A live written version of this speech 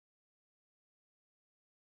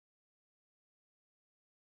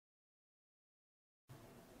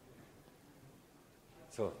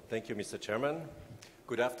So, thank you, Mr. Chairman.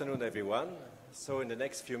 Good afternoon, everyone. So, in the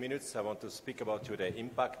next few minutes, I want to speak about the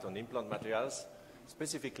impact on implant materials,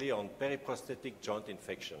 specifically on periprosthetic joint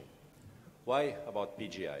infection. Why about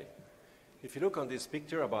PGI? If you look on this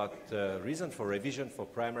picture about the reason for revision for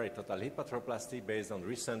primary total hip arthroplasty based on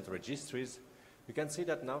recent registries, you can see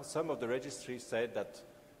that now some of the registries said that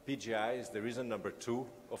PGI is the reason number 2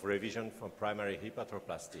 of revision for primary hip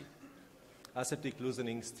arthroplasty. Aseptic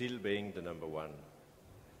loosening still being the number 1.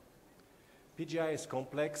 PGI is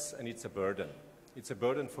complex and it's a burden. It's a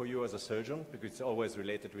burden for you as a surgeon because it's always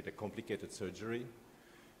related with a complicated surgery.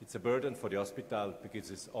 It's a burden for the hospital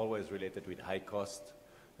because it's always related with high cost.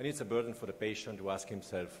 And it's a burden for the patient who asks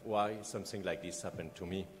himself, why something like this happened to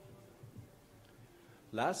me?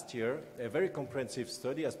 Last year, a very comprehensive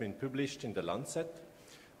study has been published in The Lancet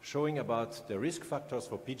showing about the risk factors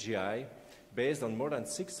for PGI based on more than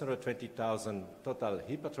 620,000 total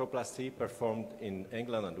hip arthroplasty performed in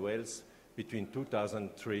England and Wales between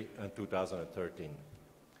 2003 and 2013.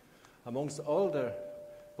 Amongst all the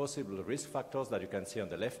possible risk factors that you can see on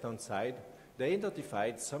the left-hand side, they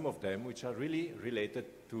identified some of them which are really related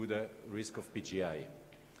to the risk of PGI.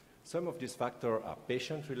 Some of these factors are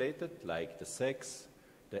patient-related, like the sex,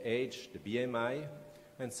 the age, the BMI,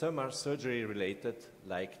 and some are surgery-related,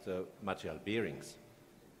 like the material bearings.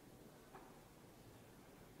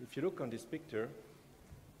 If you look on this picture,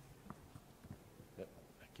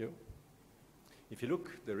 thank you. If you look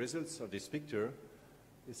at the results of this picture,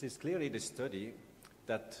 this is clearly the study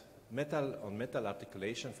that metal-on-metal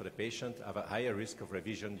articulation for the patient have a higher risk of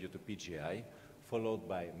revision due to PGI, followed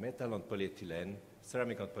by metal-on-polyethylene,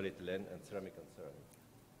 ceramic-on-polyethylene, and ceramic-on-ceramic.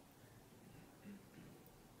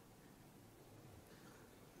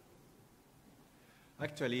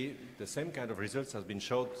 Actually, the same kind of results has been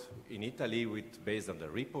showed in Italy based on the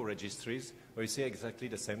RIPO registries, where you see exactly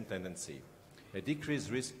the same tendency. A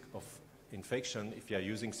decreased risk of infection if you are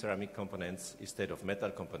using ceramic components instead of metal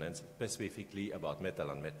components, specifically about metal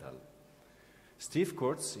on metal. Steve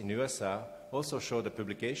Kurtz in USA also showed a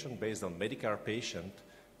publication based on Medicare patient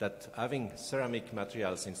that having ceramic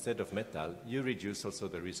materials instead of metal, you reduce also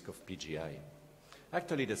the risk of PGI.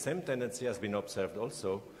 Actually, the same tendency has been observed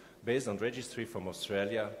also based on registry from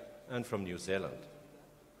Australia and from New Zealand.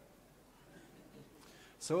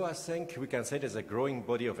 So I think we can say there's a growing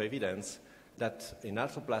body of evidence that in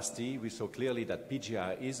arthroplasty, we saw clearly that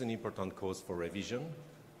PGI is an important cause for revision.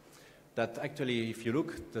 That actually, if you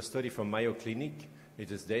look at the study from Mayo Clinic,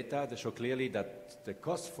 it is data that show clearly that the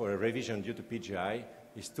cost for a revision due to PGI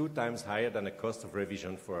is 2 times higher than the cost of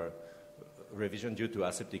revision for revision due to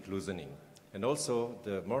aseptic loosening. And also,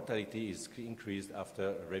 the mortality is increased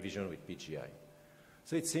after revision with PGI.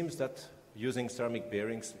 So it seems that using ceramic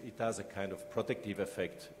bearings, it has a kind of protective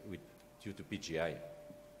effect due to PGI.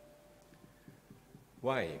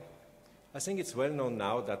 Why? I think it's well known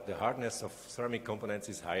now that the hardness of ceramic components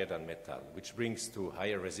is higher than metal, which brings to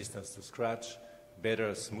higher resistance to scratch,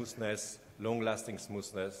 better smoothness, long-lasting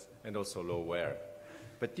smoothness, and also low wear.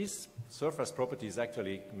 But these surface properties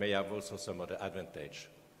actually may have also some other advantage.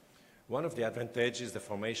 One of the advantages is the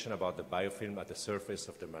formation about the biofilm at the surface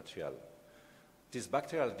of the material. This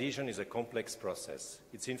bacterial adhesion is a complex process.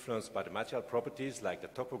 It's influenced by the material properties like the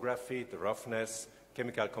topography, the roughness,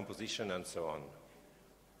 chemical composition, and so on.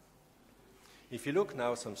 If you look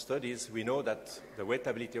now at some studies, we know that the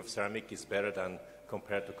wettability of ceramic is better than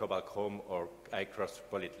compared to cobalt chrome or high-cross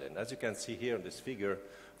polyethylene. As you can see here in this figure,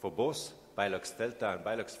 for both Bilux Delta and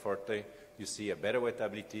Bilux Forte, you see a better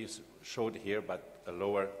wettability showed here, but a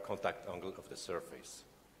lower contact angle of the surface.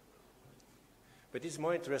 But it's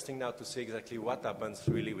more interesting now to see exactly what happens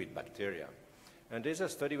really with bacteria. And there's a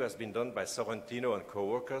study that has been done by Sorrentino and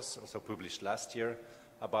co-workers, also published last year,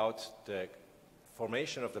 about the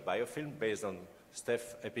formation of the biofilm based on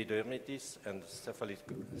Staph epidermidis and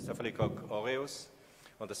Staphylococcus aureus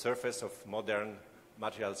on the surface of modern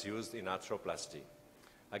materials used in arthroplasty.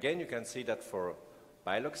 Again, you can see that for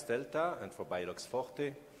Bilux Delta and for Bilux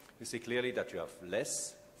Forte, you see clearly that you have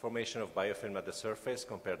less formation of biofilm at the surface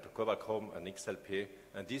compared to cobalt chrome and XLPA,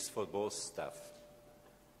 and this for both staff.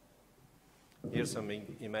 Here's some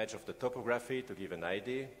image of the topography to give an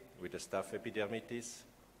idea with the Staph epidermidis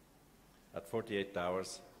at 48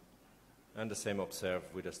 hours, and the same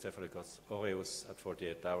observed with the Staphylococcus aureus at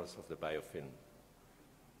 48 hours of the biofilm.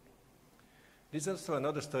 This is also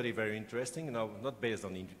another study very interesting, now not based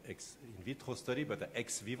on in vitro study, but an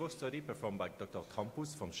ex vivo study performed by Dr.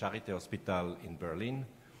 Trampus from Charité Hospital in Berlin,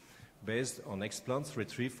 based on explants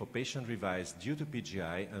retrieved for patient revised due to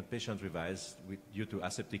PGI and patient revised due to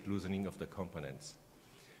aseptic loosening of the components.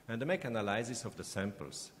 And they make analysis of the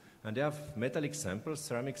samples. And they have metallic samples,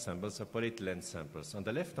 ceramic samples, or polyethylene samples. On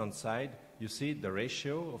the left-hand side, you see the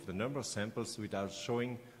ratio of the number of samples without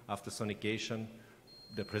showing, after sonication,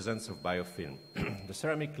 the presence of biofilm. The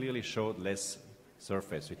ceramic clearly showed less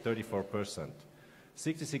surface, with 34%.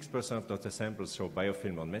 66% of the samples show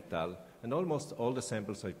biofilm on metal, and almost all the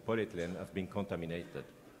samples of polyethylene have been contaminated.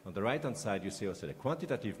 On the right-hand side, you see also the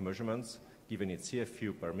quantitative measurements given in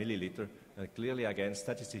CFU per milliliter, and clearly, again,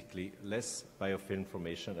 statistically less biofilm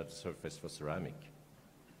formation at the surface for ceramic.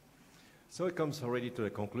 So it comes already to the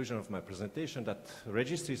conclusion of my presentation that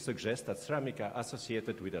registries suggest that ceramic are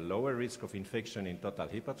associated with a lower risk of infection in total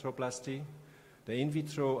hip arthroplasty. The in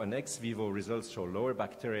vitro and ex vivo results show lower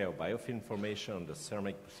bacteria or biofilm formation on the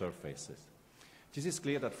ceramic surfaces. This is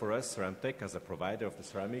clear that for us, Ceramtech, as a provider of the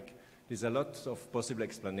ceramic, there's a lot of possible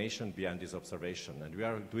explanation behind this observation, and we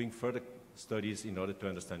are doing further studies in order to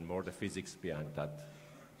understand more the physics behind that.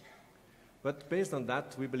 But based on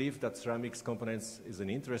that, we believe that ceramics components is an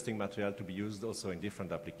interesting material to be used also in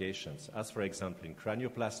different applications, as for example in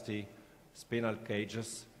cranioplasty, spinal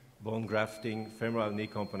cages, bone grafting, femoral knee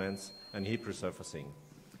components, and hip resurfacing.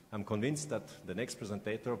 I'm convinced that the next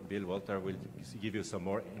presenter, Bill Walter, will give you some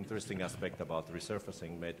more interesting aspect about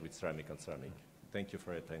resurfacing made with ceramic on ceramic. Thank you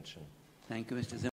for your attention. Thank you, Mr. Zimmermann.